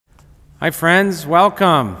Hi, friends.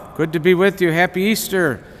 Welcome. Good to be with you. Happy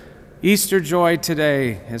Easter. Easter joy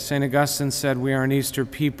today. As St. Augustine said, we are an Easter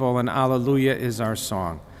people, and Alleluia is our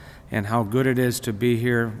song. And how good it is to be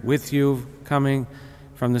here with you, coming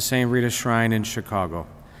from the St. Rita Shrine in Chicago.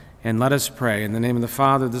 And let us pray. In the name of the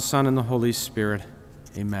Father, the Son, and the Holy Spirit.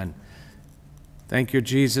 Amen. Thank you,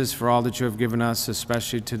 Jesus, for all that you have given us,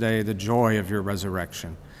 especially today, the joy of your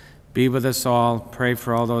resurrection. Be with us all. Pray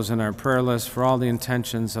for all those in our prayer list, for all the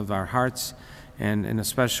intentions of our hearts, and in a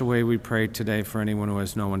special way we pray today for anyone who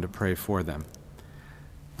has no one to pray for them.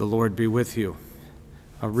 The Lord be with you.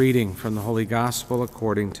 A reading from the Holy Gospel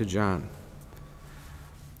according to John.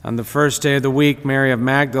 On the first day of the week, Mary of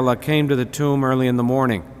Magdala came to the tomb early in the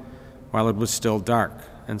morning, while it was still dark,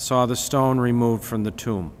 and saw the stone removed from the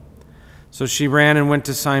tomb. So she ran and went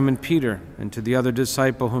to Simon Peter and to the other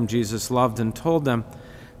disciple whom Jesus loved, and told them,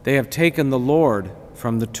 "They have taken the Lord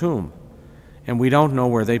from the tomb, and we don't know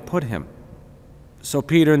where they put him." So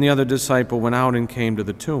Peter and the other disciple went out and came to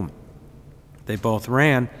the tomb. They both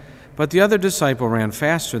ran, but the other disciple ran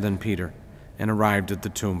faster than Peter and arrived at the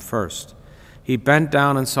tomb first. He bent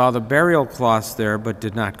down and saw the burial cloths there, but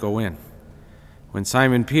did not go in. When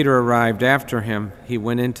Simon Peter arrived after him, he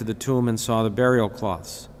went into the tomb and saw the burial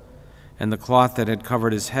cloths, and the cloth that had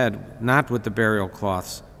covered his head, not with the burial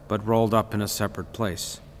cloths, but rolled up in a separate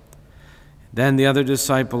place. Then the other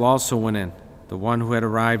disciple also went in, the one who had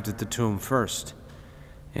arrived at the tomb first.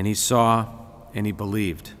 And he saw and he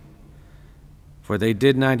believed. For they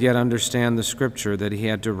did not yet understand the scripture that he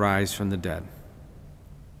had to rise from the dead.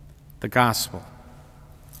 The Gospel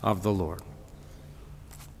of the Lord.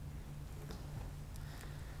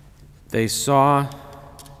 They saw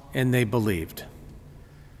and they believed.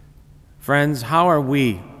 Friends, how are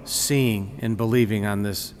we seeing and believing on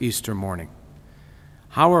this Easter morning?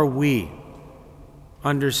 How are we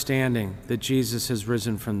understanding that Jesus has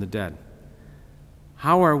risen from the dead?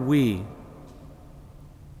 How are we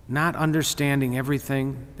not understanding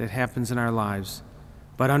everything that happens in our lives,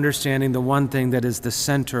 but understanding the one thing that is the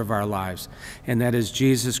center of our lives, and that is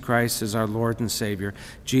Jesus Christ as our Lord and Savior.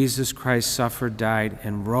 Jesus Christ suffered, died,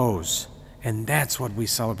 and rose, and that's what we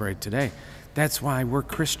celebrate today. That's why we're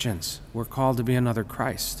Christians. We're called to be another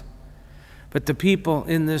Christ. But the people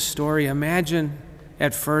in this story, imagine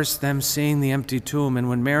at first them seeing the empty tomb, and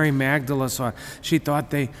when Mary Magdala saw it, she thought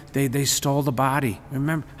they stole the body.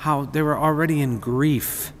 Remember how they were already in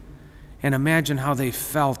grief. And imagine how they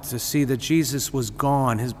felt to see that Jesus was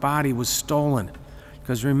gone, his body was stolen.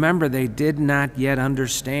 Because remember, they did not yet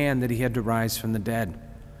understand that he had to rise from the dead.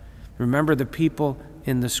 Remember, the people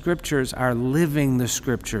in the scriptures are living the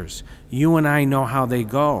scriptures. You and I know how they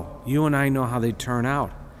go. You and I know how they turn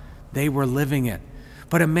out. They were living it.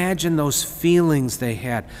 But imagine those feelings they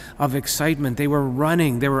had of excitement. They were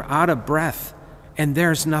running, they were out of breath, and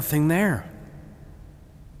there's nothing there.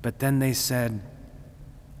 But then they started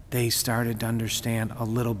to understand a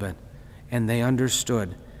little bit, and they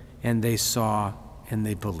understood, and they saw, and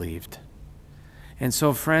they believed. And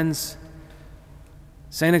so, friends,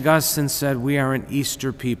 St. Augustine said we are an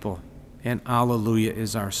Easter people, and Alleluia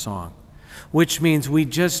is our song, which means we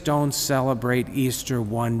just don't celebrate Easter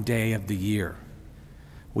one day of the year.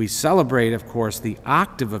 We celebrate, of course, the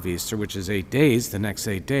octave of Easter, which is 8 days, the next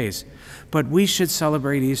 8 days, but we should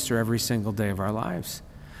celebrate Easter every single day of our lives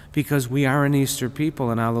because we are an Easter people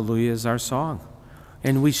and Alleluia is our song.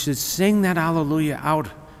 And we should sing that Alleluia out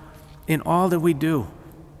in all that we do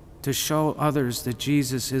to show others that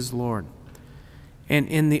Jesus is Lord. And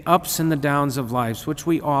in the ups and the downs of life, which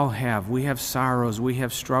we all have, we have sorrows, we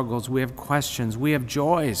have struggles, we have questions, we have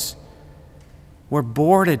joys. We're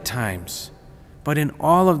bored at times. But in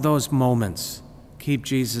all of those moments, keep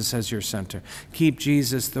Jesus as your center. Keep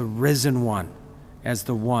Jesus, the risen one, as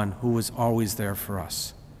the one who was always there for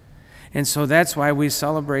us. And so that's why we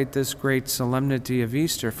celebrate this great solemnity of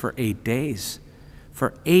Easter for 8 days.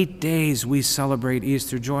 For 8 days we celebrate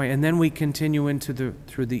Easter joy, and then we continue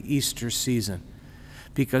through the Easter season,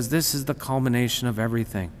 because this is the culmination of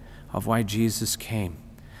everything, of why Jesus came.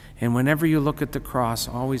 And whenever you look at the cross,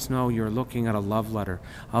 always know you're looking at a love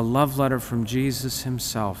letter from Jesus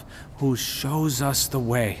himself, who shows us the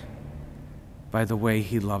way by the way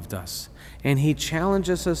he loved us. And he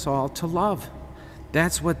challenges us all to love.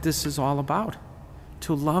 That's what this is all about,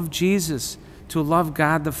 to love Jesus, to love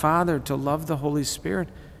God the Father, to love the Holy Spirit,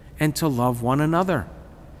 and to love one another.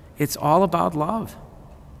 It's all about love.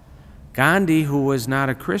 Gandhi, who was not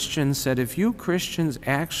a Christian, said, if you Christians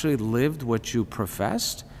actually lived what you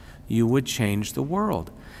professed, you would change the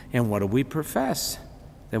world. And what do we profess?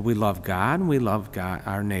 That we love God and we love God,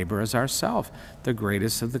 our neighbor as ourselves, the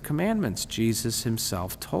greatest of the commandments. Jesus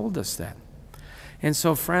himself told us that. And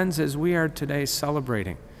so, friends, as we are today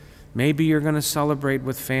celebrating, maybe you're going to celebrate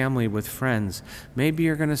with family, with friends. Maybe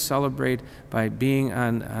you're going to celebrate by being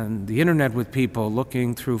on the internet with people,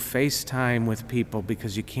 looking through FaceTime with people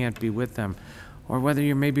because you can't be with them. Or whether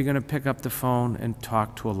you're maybe going to pick up the phone and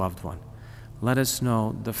talk to a loved one. Let us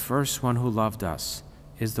know the first one who loved us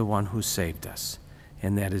is the one who saved us,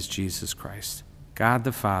 and that is Jesus Christ, God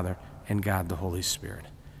the Father and God the Holy Spirit.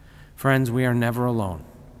 Friends, we are never alone.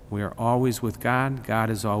 We are always with God. God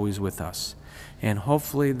is always with us. And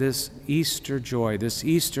hopefully this Easter joy, this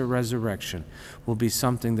Easter resurrection will be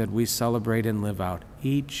something that we celebrate and live out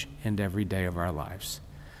each and every day of our lives.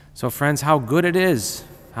 So friends, how good it is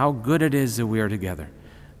that we are together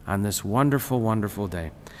on this wonderful, wonderful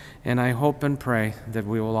day. And I hope and pray that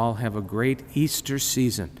we will all have a great Easter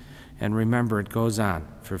season. And remember, it goes on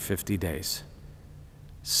for 50 days.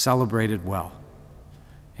 Celebrate it well.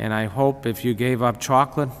 And I hope if you gave up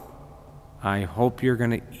chocolate, I hope you're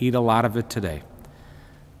going to eat a lot of it today.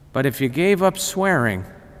 But if you gave up swearing,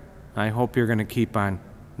 I hope you're going to keep on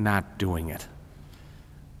not doing it.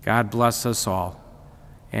 God bless us all.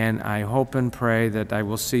 And I hope and pray that I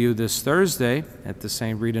will see you this Thursday at the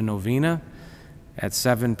St. Rita Novena at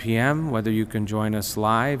 7 p.m., whether you can join us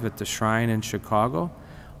live at the Shrine in Chicago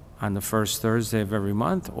on the first Thursday of every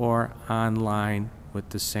month or online with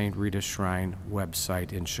the St. Rita Shrine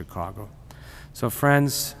website in Chicago. So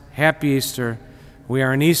friends, happy Easter. We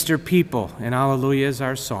are an Easter people, and Alleluia is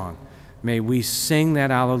our song. May we sing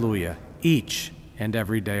that Alleluia each and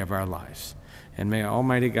every day of our lives. And may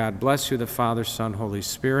Almighty God bless you, the Father, Son, Holy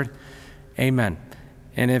Spirit. Amen.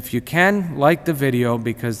 And if you can, like the video,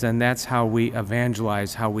 because then that's how we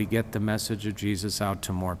evangelize, how we get the message of Jesus out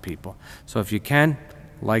to more people. So if you can,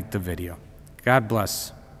 like the video. God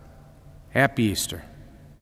bless. Happy Easter.